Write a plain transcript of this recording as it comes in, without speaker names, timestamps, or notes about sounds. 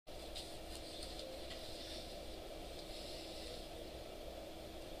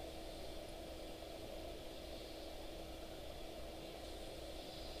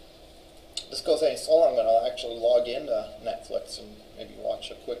this goes any slower, I'm going to actually log into Netflix and maybe watch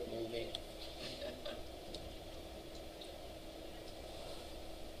a quick movie.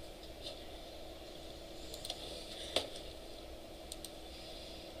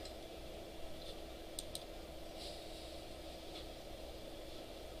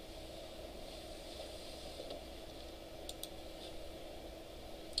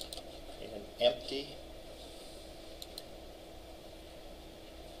 Create an empty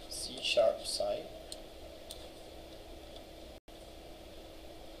C# site.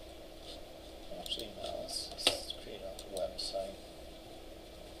 Actually, no, let's create a website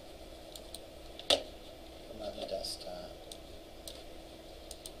from on the desktop.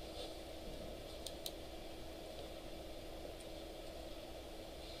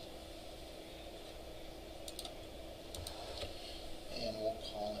 And we'll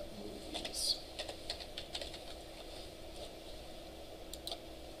call it movies.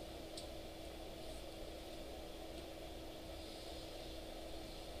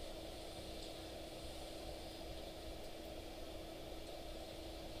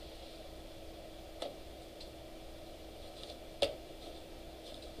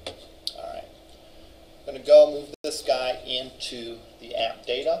 I'm going to go move this guy into the app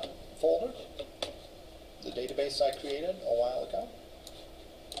data folder, the database I created a while ago.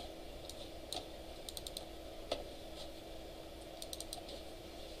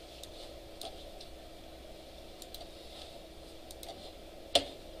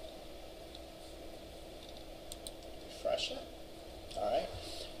 Refresh it. All right.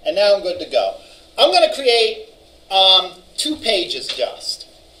 And now I'm good to go. I'm going to create 2 pages just.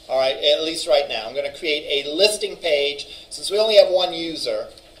 All right, at least right now. I'm going to create a listing page. Since we only have one user,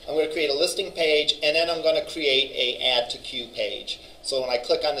 I'm going to create a listing page, and then I'm going to create a add to queue page. So when I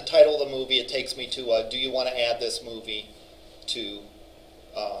click on the title of the movie, it takes me to do you want to add this movie to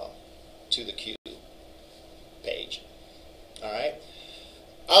the queue page. All right.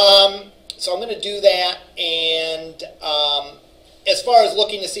 So I'm going to do that, and as far as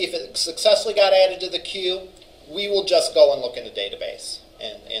looking to see if it successfully got added to the queue, we will just go and look in the database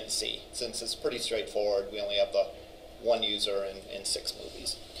and see. Since it's pretty straightforward, we only have the one user and 6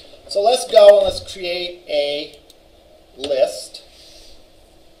 movies. So let's go and let's create a list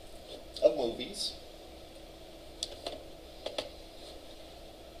of movies.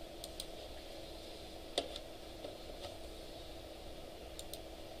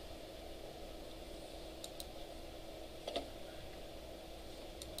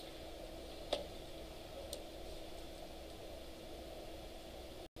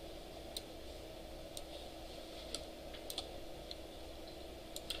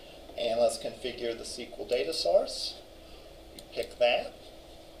 And let's configure the SQL data source. You pick that.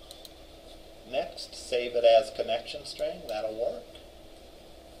 Next, save it as connection string. That'll work.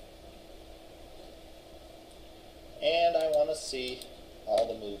 And I want to see all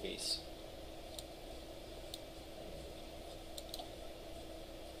the movies.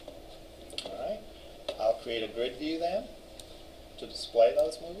 All right. I'll create a grid view then to display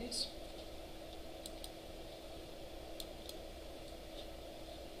those movies.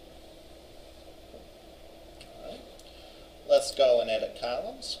 Let's go and edit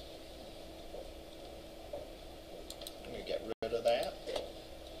columns. I'm going to get rid of that.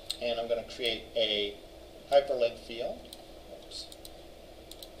 And I'm going to create a hyperlink field. Oops.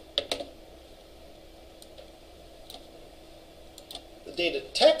 The data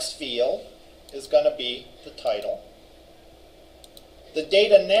text field is going to be the title. The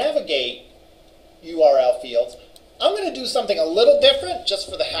data navigate URL fields, I'm going to do something a little different just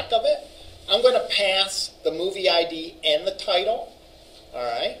for the heck of it. I'm going to pass the movie ID and the title, all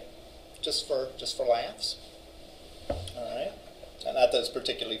right, just for laughs, all right. Not that it's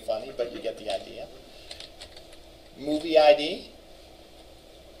particularly funny, but you get the idea. Movie ID,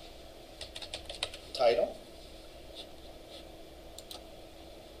 title,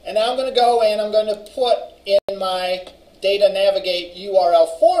 and now I'm going to go and I'm going to put in my data navigate URL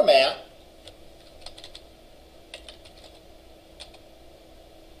format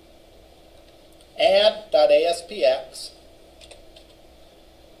add.aspx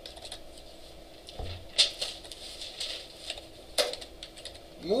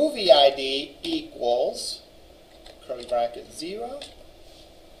movie ID equals curly bracket 0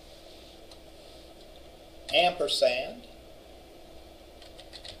 ampersand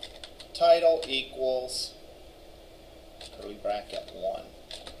title equals curly bracket 1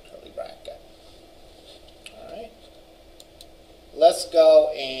 curly bracket. All right. Let's go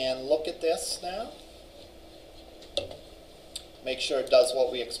and look at this now. Make sure it does what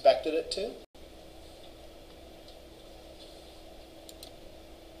we expected it to.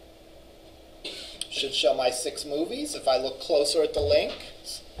 should show my 6 movies. If I look closer at the link,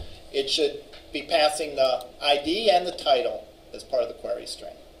 it should be passing the ID and the title as part of the query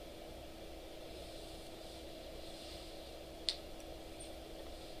string.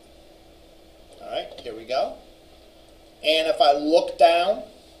 All right, here we go. And if I look down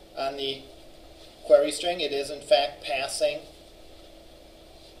on the query string, it is in fact passing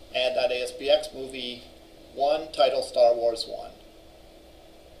add.aspx movie 1, title Star Wars 1.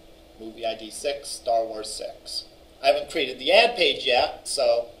 Movie ID 6, Star Wars 6. I haven't created the add page yet,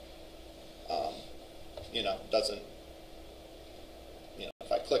 so doesn't,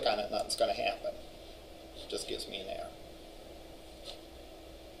 if I click on it, nothing's going to happen. It just gives me an error.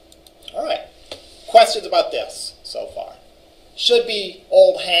 All right. Questions about this so far? Should be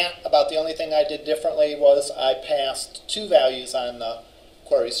old hat about the only thing I did differently was I passed 2 values on the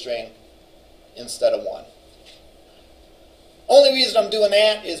query string instead of 1. Only reason I'm doing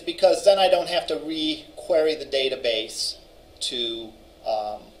that is because then I don't have to re-query the database to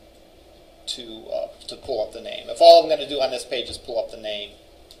pull up the name. If all I'm going to do on this page is pull up the name,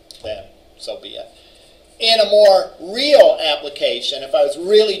 then so be it. In a more real application, if I was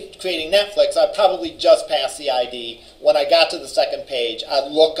really creating Netflix, I'd probably just pass the ID. When I got to the second page, I'd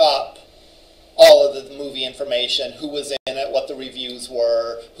look up all of the movie information, who was in it, what the reviews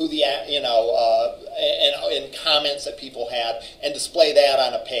were, who the and comments that people had, and display that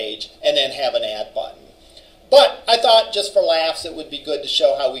on a page, and then have an add button. But I thought, just for laughs, it would be good to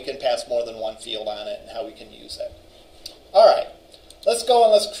show how we can pass more than one field on it and how we can use it. All right, let's go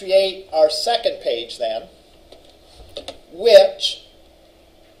and let's create our second page then, which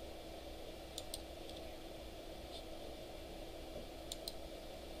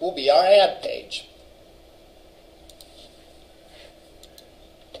will be our add page.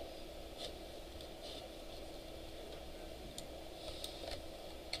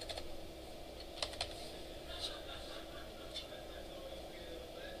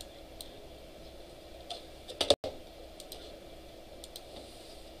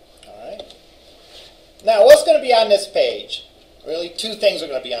 Now, what's going to be on this page? Really, 2 things are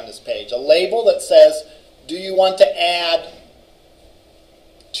going to be on this page. A label that says, do you want to add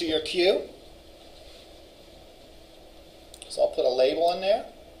to your queue? So I'll put a label in there.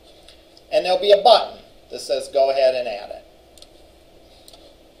 And there'll be a button that says, go ahead and add it.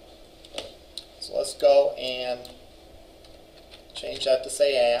 So let's go and change that to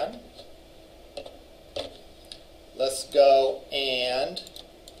say add. Let's go and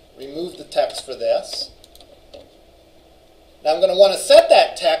remove the text for this. Now I'm going to want to set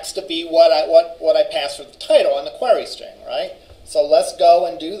that text to be what I pass for the title on the query string, right? So let's go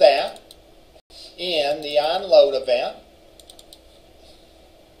and do that in the onload event.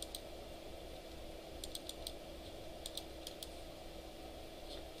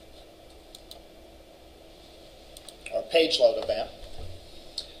 Or page load event.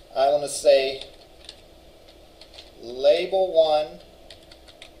 I want to say label 1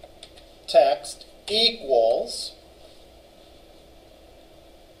 text equals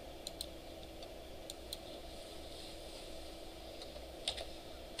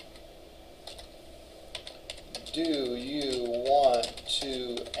do you want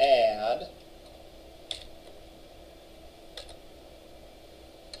to add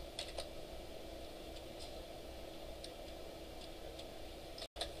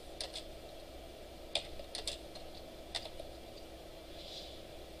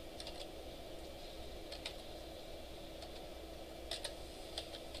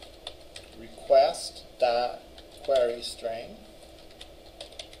request.query string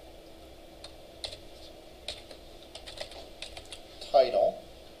title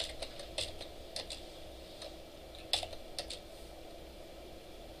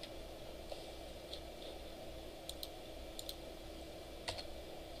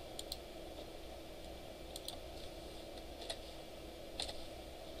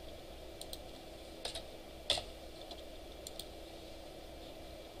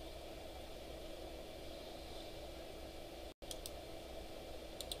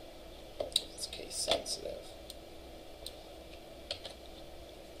sensitive.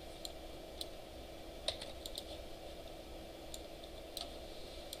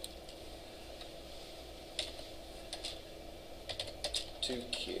 To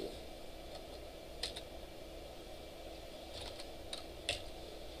queue.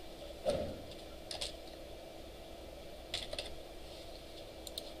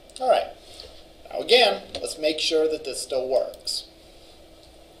 All right. Now again, let's make sure that this still works.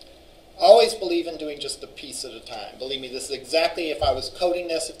 Always believe in doing just a piece at a time. Believe me, this is exactly, if I was coding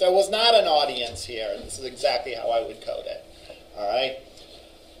this, if there was not an audience here, this is exactly how I would code it. All right?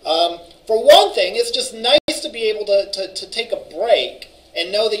 For one thing, it's just nice to be able to take a break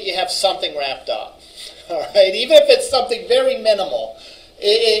and know that you have something wrapped up. All right, even if it's something very minimal.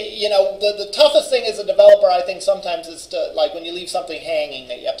 The toughest thing as a developer, I think, sometimes is to, like, when you leave something hanging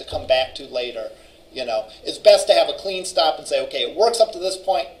that you have to come back to later. It's best to have a clean stop and say, okay, it works up to this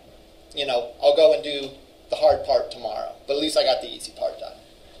point. I'll go and do the hard part tomorrow. But at least I got the easy part done.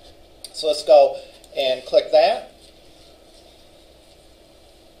 So let's go and click that.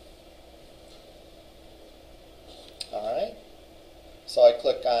 All right. So I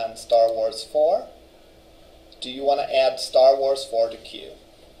click on Star Wars 4. Do you want to add Star Wars 4 to queue?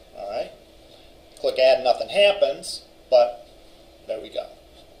 All right. Click Add, nothing happens, but there we go.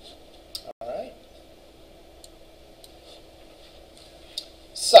 All right.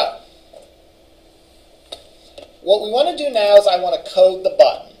 So, what we want to do now is I want to code the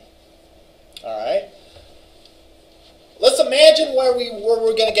button. All right. Let's imagine where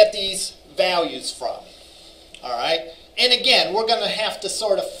we're going to get these values from. All right. And again, we're going to have to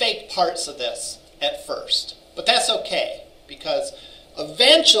sort of fake parts of this at first. But that's okay, because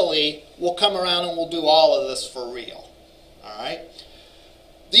eventually we'll come around and we'll do all of this for real. All right.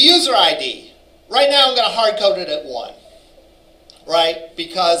 The user ID. Right now I'm going to hard code it at 1. Right?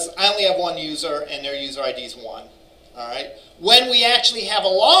 Because I only have one user and their user ID is 1. All right. When we actually have a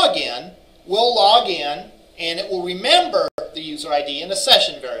login, we'll log in and it will remember the user ID in a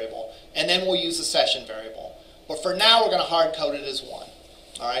session variable. And then we'll use the session variable. But for now, we're going to hard code it as 1. All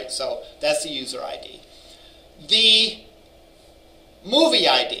right. So that's the user ID. The movie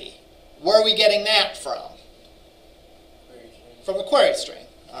ID, where are we getting that from? From the query string.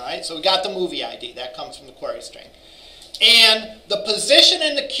 All right, so we got the movie ID. That comes from the query string. And the position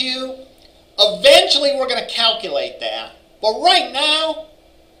in the queue, eventually we're going to calculate that. But right now,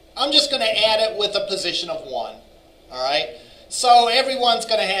 I'm just going to add it with a position of 1. All right, so every movie's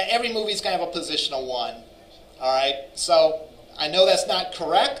going to have a position of 1. All right, so I know that's not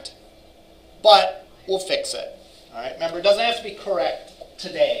correct, but we'll fix it. All right. Remember, it doesn't have to be correct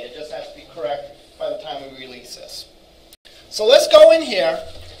today. It just has to be correct by the time we release this. So let's go in here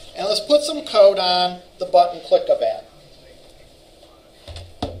and let's put some code on the button click event.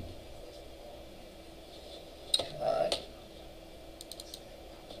 All right.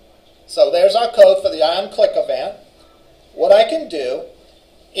 So there's our code for the on click event. What I can do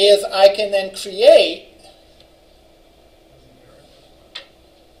is I can then create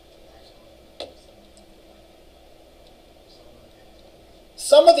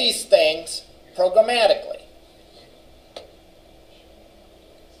some of these things programmatically.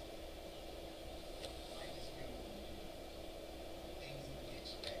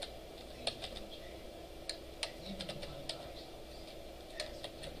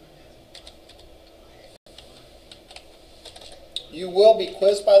 You will be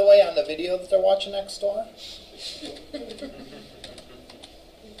quizzed, by the way, on the video that they're watching next door.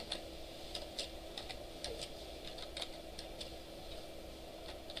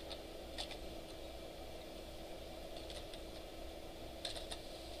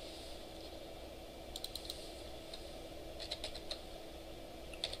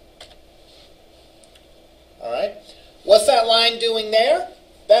 What's that line doing there?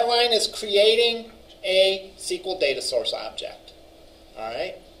 That line is creating a SQL data source object. All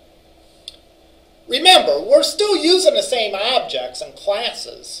right. Remember, we're still using the same objects and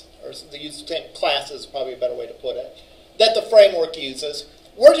classes, or the same classes is probably a better way to put it, that the framework uses.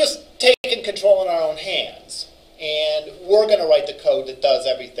 We're just taking control in our own hands. And we're going to write the code that does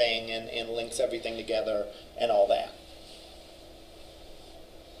everything and links everything together and all that.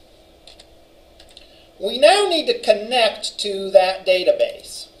 We now need to connect to that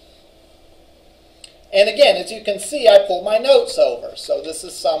database. And again, as you can see, I pulled my notes over. So this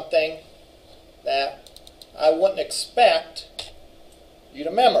is something that I wouldn't expect you to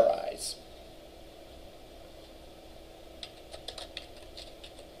memorize.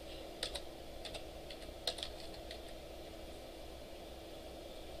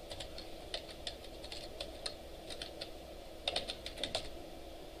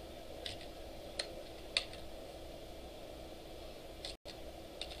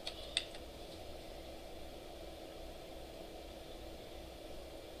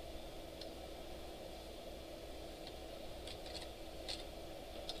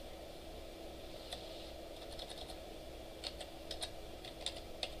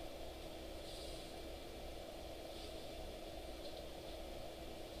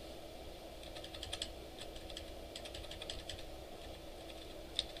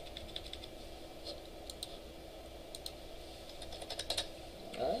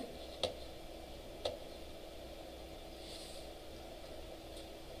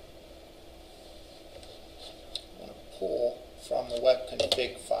 web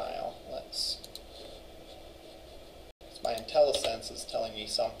config file. My IntelliSense is telling me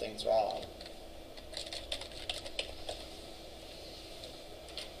something's wrong.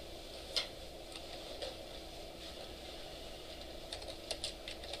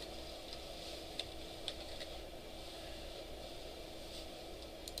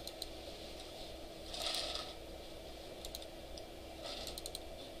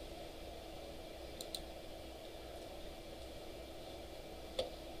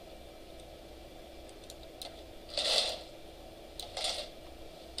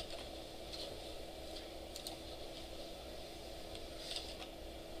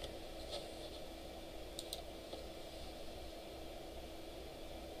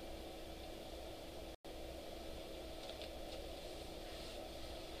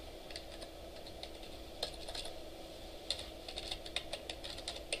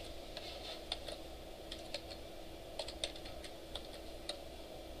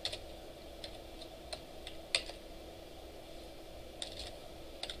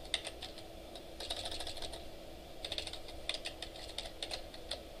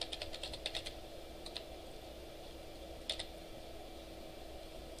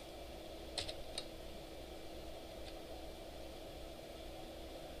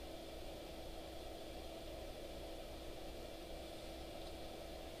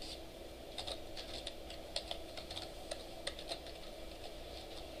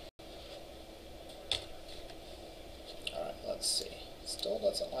 Let's see. Still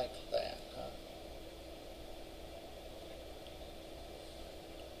doesn't like that, huh?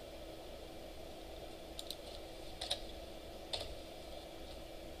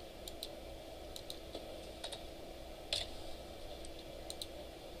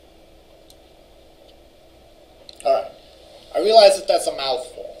 All right. I realize that that's a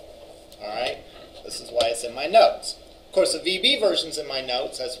mouthful. All right. This is why it's in my notes. Of course, the VB version's in my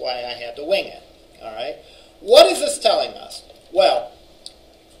notes. That's why I had to wing it. All right. What is this telling us? Well,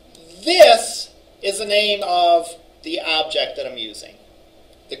 this is the name of the object that I'm using,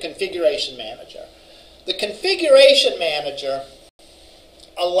 the configuration manager. The configuration manager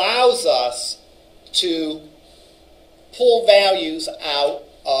allows us to pull values out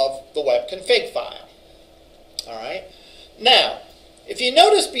of the web config file. All right. Now, if you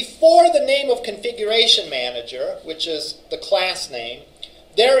notice before the name of configuration manager, which is the class name,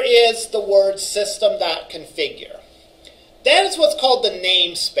 there is the word system.configure. That is what's called the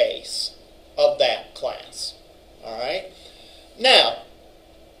namespace of that class. All right. Now,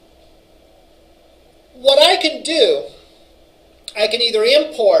 what I can do, I can either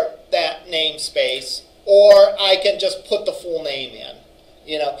import that namespace or I can just put the full name in.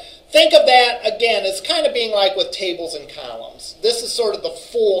 You know, think of that again as kind of being like with tables and columns. This is sort of the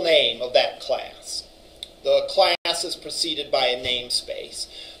full name of that class. The class is preceded by a namespace.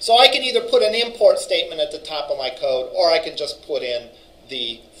 So I can either put an import statement at the top of my code, or I can just put in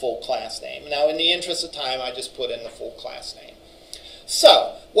the full class name. Now, in the interest of time, I just put in the full class name.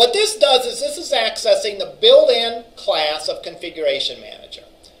 So what this does is this is accessing the built-in class of Configuration Manager.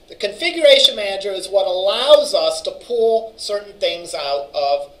 The Configuration Manager is what allows us to pull certain things out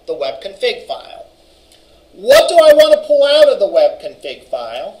of the web config file. What do I want to pull out of the web config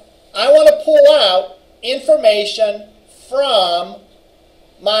file? I want to pull out information from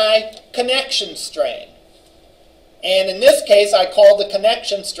my connection string. And in this case, I called the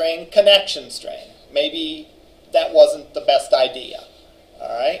connection string. Maybe that wasn't the best idea.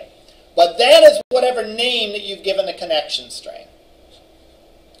 All right? But that is whatever name that you've given the connection string.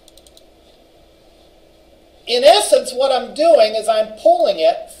 In essence, what I'm doing is I'm pulling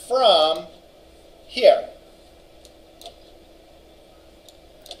it from here.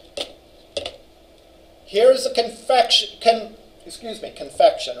 Here's the confection,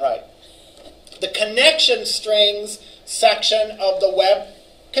 right. The connection strings section of the web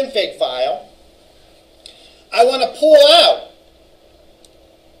config file. I want to pull out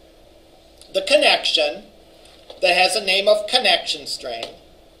the connection that has a name of connection string,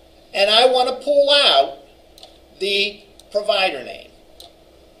 and I want to pull out the provider name.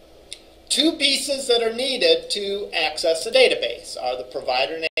 Two pieces that are needed to access the database are the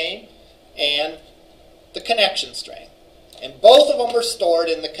provider name and the connection string. And both of them are stored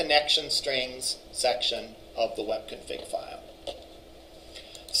in the connection strings section of the web config file.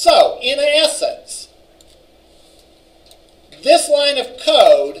 So, in essence, this line of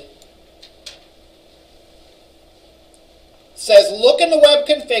code says look in the web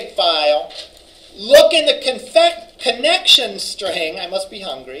config file, look in the connection string, I must be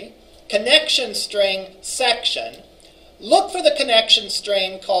hungry, connection string section, look for the connection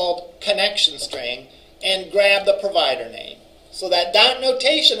string called connection string, and grab the provider name. So that dot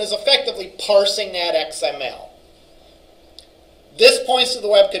notation is effectively parsing that XML. This points to the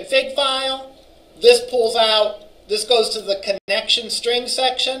web config file. This goes to the connection string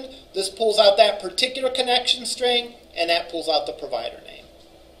section. This pulls out that particular connection string, and that pulls out the provider name.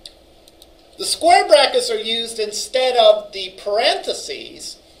 The square brackets are used instead of the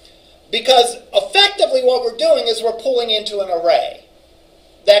parentheses because effectively what we're doing is we're pulling into an array.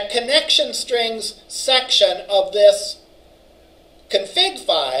 That connection strings section of this config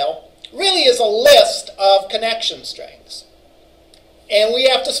file really is a list of connection strings. And we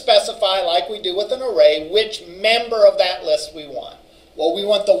have to specify, like we do with an array, which member of that list we want. Well, we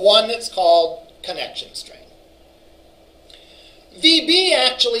want the one that's called connection string. VB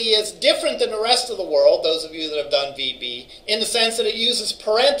actually is different than the rest of the world, those of you that have done VB, in the sense that it uses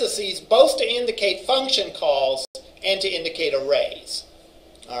parentheses both to indicate function calls and to indicate arrays.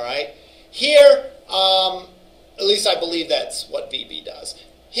 All right? Here, at least I believe that's what VB does.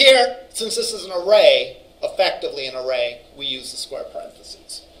 Here, since this is an array, effectively an array, we use the square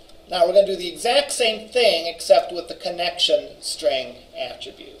parentheses. Now we're going to do the exact same thing except with the connection string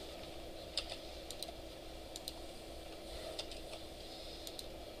attribute.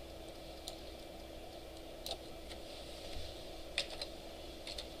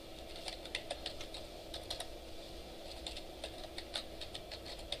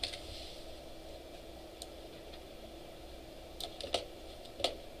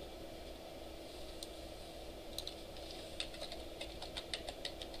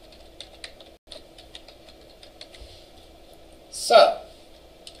 So,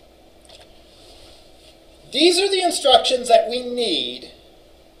 these are the instructions that we need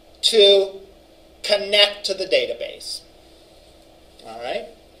to connect to the database. All right?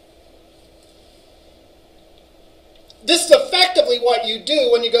 This is effectively what you do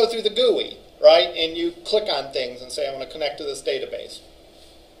when you go through the GUI, right? And you click on things and say, I want to connect to this database.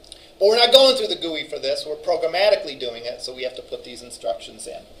 But we're not going through the GUI for this. We're programmatically doing it, so we have to put these instructions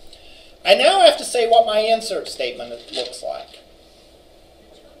in. I now have to say what my insert statement looks like.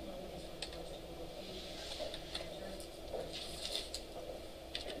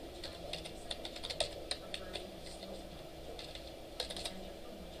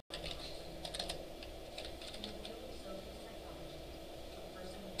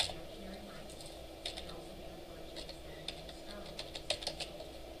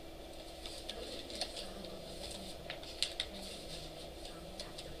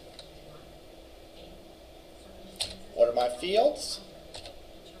 What are my fields?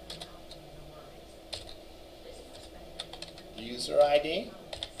 User ID.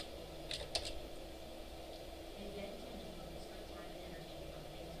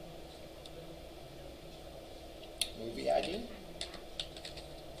 Movie ID.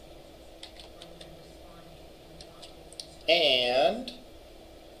 And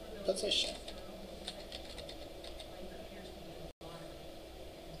position.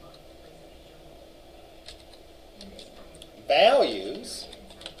 Values.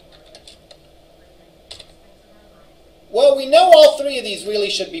 Well, we know all three of these really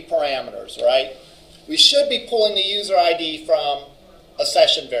should be parameters, right? We should be pulling the user ID from a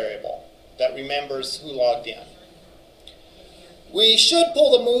session variable that remembers who logged in. We should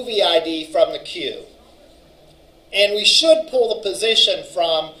pull the movie ID from the queue. And we should pull the position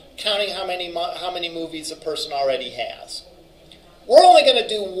from counting how many movies a person already has. We're only going to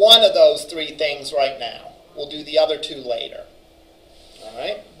do one of those three things right now. We'll do the other two later. All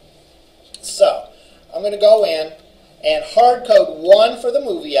right? So, I'm going to go in and hard code 1 for the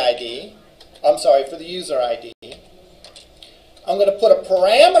movie ID. I'm sorry, for the user ID. I'm going to put a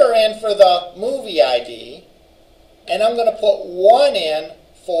parameter in for the movie ID. And I'm going to put 1 in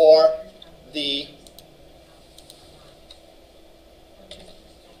for the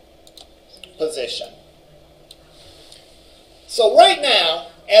position. So right now,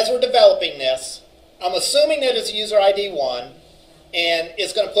 as we're developing this, I'm assuming that it's user ID 1, and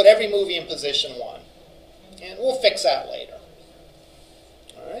it's going to put every movie in position 1. And we'll fix that later.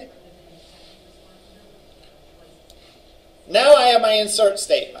 All right? Now I have my insert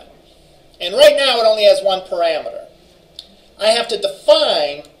statement. And right now it only has one parameter. I have to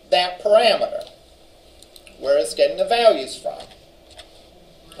define that parameter, where it's getting the values from.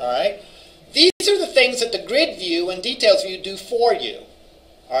 All right? These are the things that the grid view and details view do for you.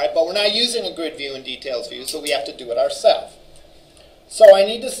 All right, but we're not using a grid view and details view, so we have to do it ourselves. So I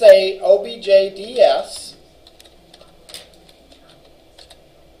need to say objds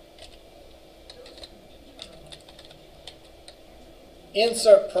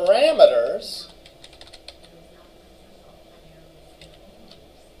insert parameters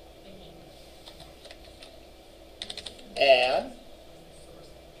add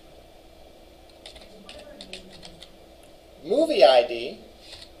movie ID,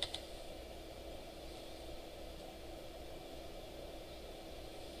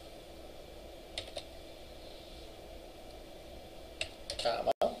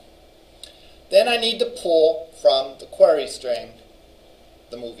 comma. Then I need to pull from the query string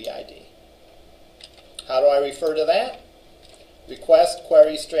the movie ID. How do I refer to that? Request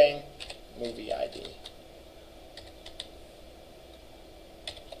query string movie ID.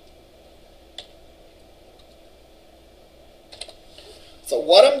 So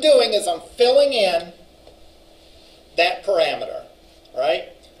what I'm doing is I'm filling in that parameter, right?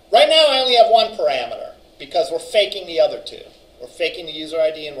 Right now I only have one parameter because we're faking the other two. We're faking the user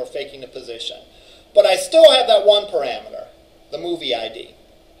ID and we're faking the position. But I still have that one parameter, the movie ID.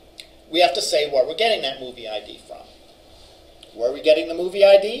 We have to say where we're getting that movie ID from. Where are we getting the movie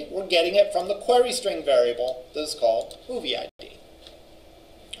ID? We're getting it from the query string variable that is called movie ID.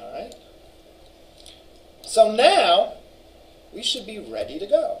 All right? So now we should be ready to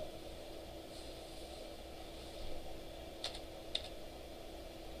go.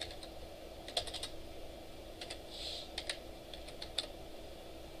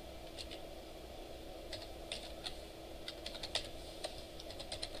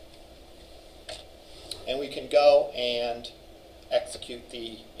 And we can go and execute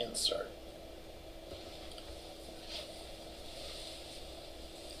the insert.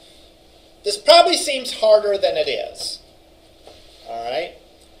 This probably seems harder than it is. All right?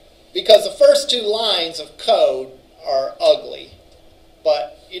 Because the first two lines of code are ugly,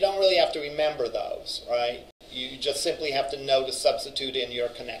 but you don't really have to remember those, right? You just simply have to know to substitute in your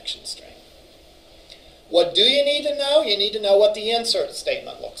connection string. What do you need to know? You need to know what the insert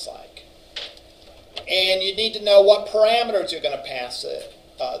statement looks like. And you need to know what parameters you're going to pass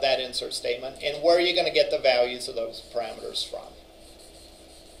that insert statement and where you're going to get the values of those parameters from.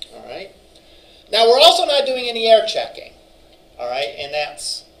 All right? Now, we're also not doing any error checking. All right? And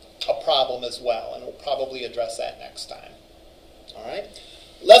that's a problem as well, and we'll probably address that next time. All right?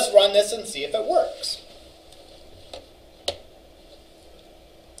 Let's run this and see if it works.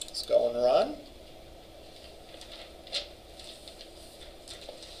 Let's go and run.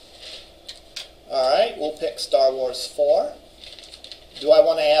 All right, we'll pick Star Wars 4. Do I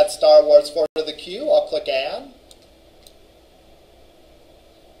want to add Star Wars 4 to the queue? I'll click Add.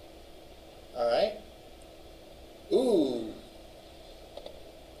 All right. Ooh.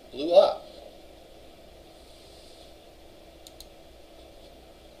 Blew up.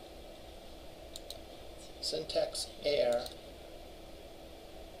 Syntax error.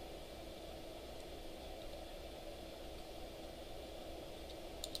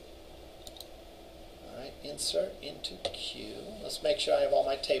 Insert into queue. Let's make sure I have all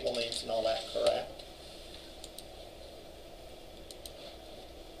my table names and all that correct.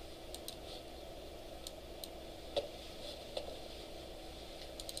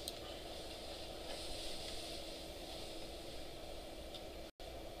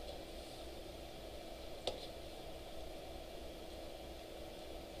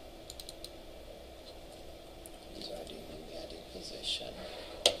 User ID, movie ID, position.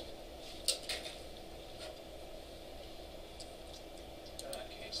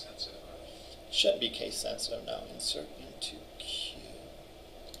 Shouldn't be case sensitive now. Insert into queue.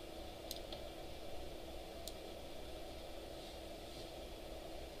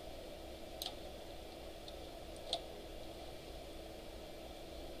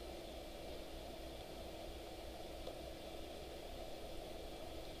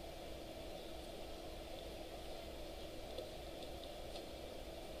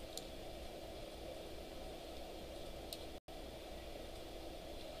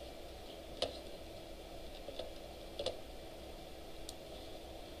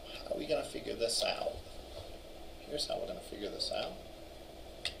 Going to figure this out. Here's how we're going to figure this out.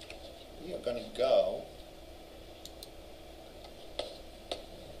 We are going to go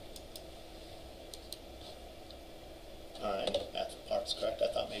alright, that part's correct.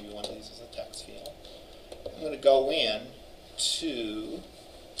 I thought maybe one of these is a text field. I'm going to go in to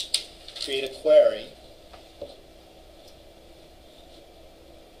create a query.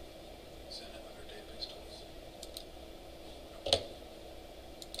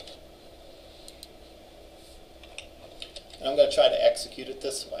 And I'm going to try to execute it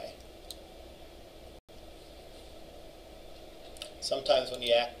this way. Sometimes when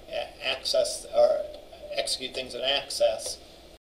you access or execute things in Access,